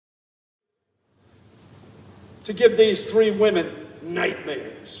to give these three women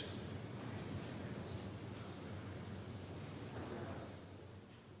nightmares.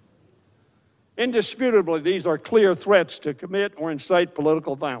 Indisputably, these are clear threats to commit or incite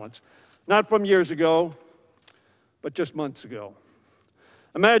political violence. Not from years ago, but just months ago.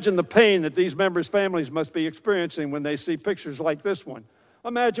 Imagine the pain that these members' families must be experiencing when they see pictures like this one.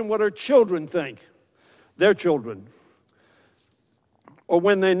 Imagine what our children think, their children, or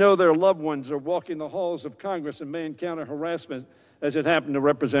when they know their loved ones are walking the halls of Congress and may encounter harassment as it happened to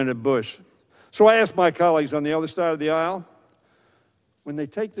Representative Bush. So I ask my colleagues on the other side of the aisle, when they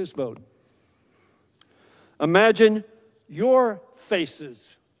take this vote, imagine your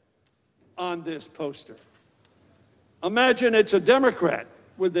faces on this poster. Imagine it's a Democrat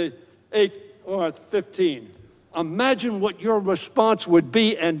with the 8 or 15. Imagine what your response would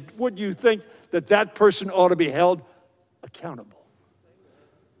be, and would you think that that person ought to be held accountable?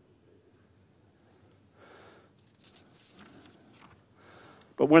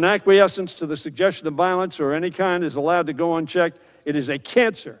 But when acquiescence to the suggestion of violence or any kind is allowed to go unchecked, it is a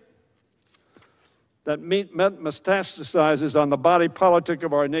cancer that metastasizes on the body politic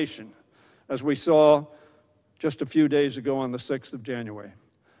of our nation, as we saw just a few days ago on the 6th of January.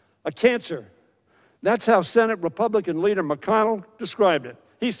 A cancer. That's how Senate Republican leader McConnell described it.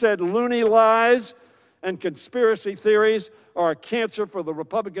 He said, loony lies and conspiracy theories are a cancer for the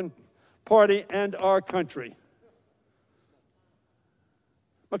Republican Party and our country.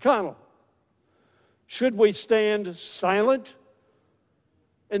 McConnell, should we stand silent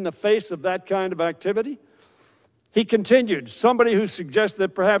in the face of that kind of activity? He continued, somebody who suggests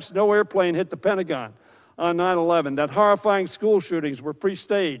that perhaps no airplane hit the Pentagon on 9/11, that horrifying school shootings were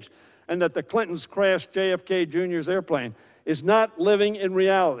pre-staged, and that the Clintons crashed JFK Jr.'s airplane is not living in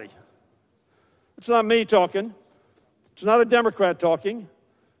reality. It's not me talking. It's not a Democrat talking.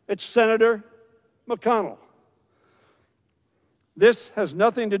 It's Senator McConnell. This has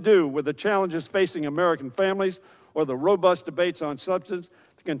nothing to do with the challenges facing American families or the robust debates on substance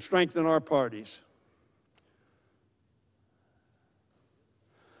that can strengthen our parties.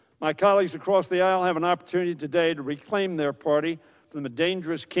 My colleagues across the aisle have an opportunity today to reclaim their party from the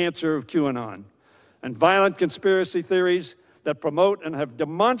dangerous cancer of QAnon and violent conspiracy theories that promote and have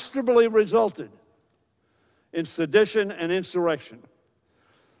demonstrably resulted in sedition and insurrection.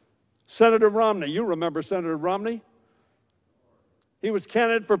 Senator Romney, you remember Senator Romney? He was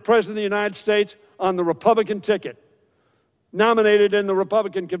candidate for President of the United States on the Republican ticket, nominated in the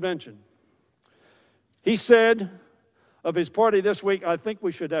Republican convention. He said of his party this week, I think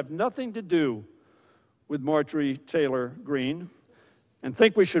we should have nothing to do with Marjorie Taylor Greene and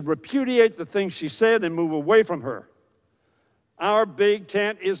think we should repudiate the things she said and move away from her. Our big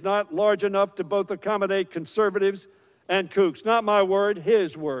tent is not large enough to both accommodate conservatives and kooks. Not my word,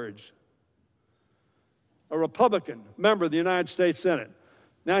 his words. A Republican member of the United States Senate.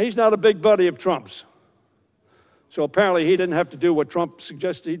 Now, he's not a big buddy of Trump's, so apparently he didn't have to do what Trump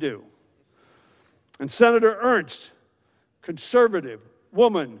suggested he do. And Senator Ernst, conservative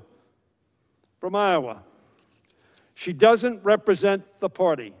woman from Iowa, she doesn't represent the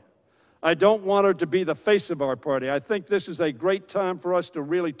party. I don't want her to be the face of our party. I think this is a great time for us to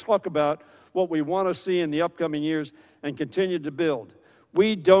really talk about what we want to see in the upcoming years and continue to build.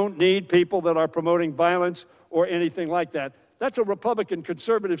 We don't need people that are promoting violence or anything like that. That's a Republican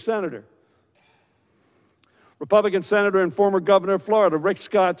conservative senator. Republican senator and former governor of Florida, Rick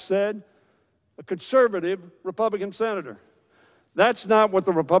Scott, said, a conservative Republican senator. That's not what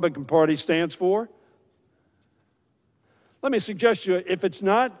the Republican Party stands for. Let me suggest to you, if it's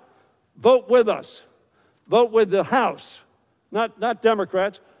not, vote with us. Vote with the House, not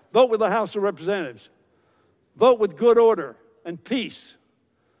Democrats. Vote with the House of Representatives. Vote with good order and peace.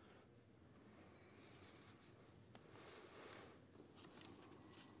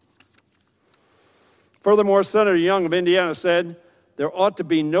 Furthermore, Senator Young of Indiana said, there ought to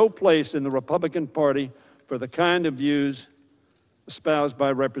be no place in the Republican Party for the kind of views espoused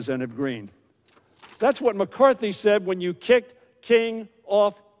by Representative Greene. That's what McCarthy said when you kicked King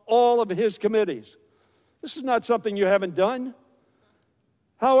off all of his committees. This is not something you haven't done.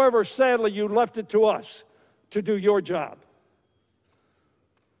 However, sadly, you left it to us to do your job.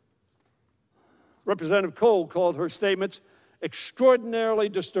 Representative Cole called her statements extraordinarily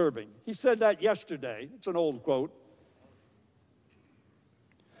disturbing. He said that yesterday. It's an old quote.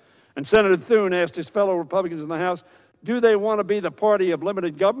 And Senator Thune asked his fellow Republicans in the House, do they want to be the party of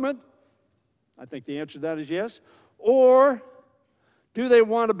limited government? I think the answer to that is yes. Or do they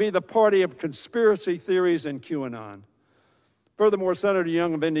want to be the party of conspiracy theories and QAnon? Furthermore, Senator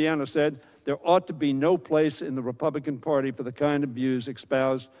Young of Indiana said, there ought to be no place in the Republican Party for the kind of views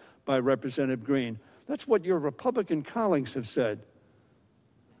espoused by Representative Greene. That's what your Republican colleagues have said.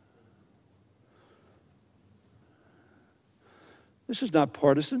 This is not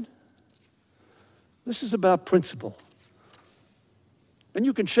partisan. This is about principle. And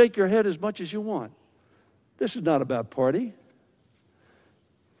you can shake your head as much as you want. This is not about party.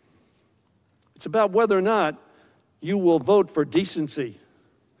 It's about whether or not you will vote for decency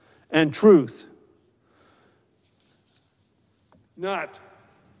and truth, not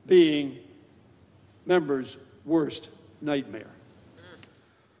being members' worst nightmare.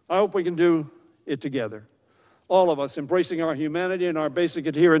 I hope we can do it together. All of us embracing our humanity and our basic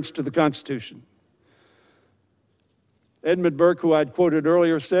adherence to the Constitution. Edmund Burke, who I'd quoted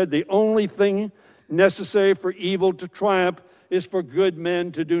earlier, said, "The only thing necessary for evil to triumph is for good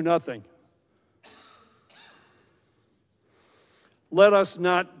men to do nothing." Let us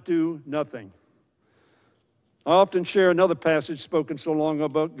not do nothing. I often share another passage spoken so long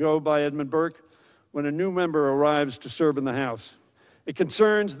ago by Edmund Burke when a new member arrives to serve in the House. It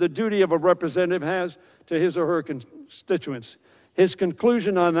concerns the duty of a representative has to his or her constituents. His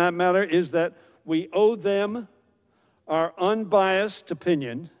conclusion on that matter is that we owe them our unbiased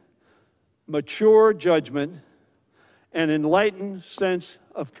opinion, mature judgment, and enlightened sense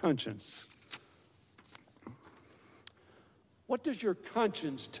of conscience. What does your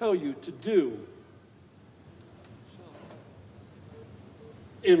conscience tell you to do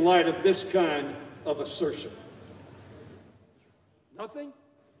in light of this kind of assertion? Nothing?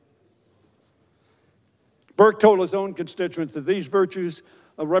 Burke told his own constituents that these virtues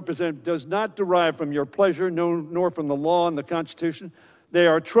a representative does not derive from your pleasure, nor from the law and the Constitution. They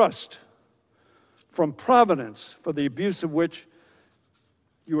are trust from providence, for the abuse of which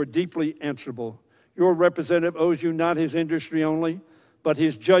you are deeply answerable. Your representative owes you not his industry only, but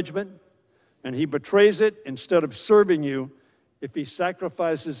his judgment, and he betrays it instead of serving you if he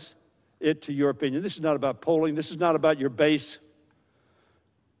sacrifices it to your opinion. This is not about polling. This is not about your base.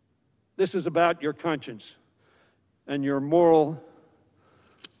 This is about your conscience and your moral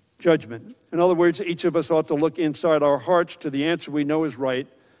judgment. In other words, each of us ought to look inside our hearts to the answer we know is right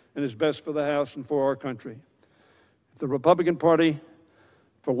and is best for the House and for our country. If the Republican Party,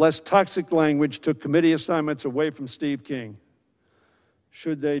 for less toxic language, took committee assignments away from Steve King,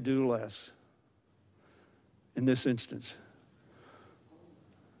 should they do less in this instance?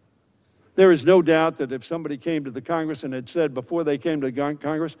 There is no doubt that if somebody came to the Congress and had said before they came to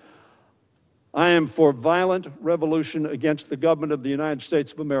Congress, "I am for violent revolution against the government of the United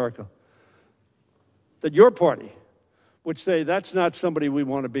States of America," that your party would say, "That's not somebody we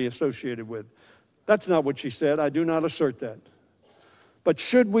want to be associated with." That's not what she said. I do not assert that. But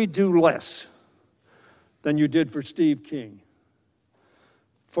should we do less than you did for Steve King,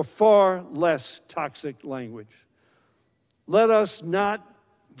 for far less toxic language? Let us not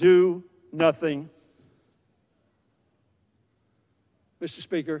do nothing. Mr.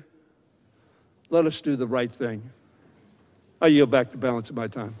 Speaker, let us do the right thing. I yield back the balance of my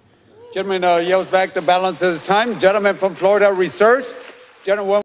time. Gentleman yields back the balance of his time. Gentleman from Florida reserves. Gentlewoman.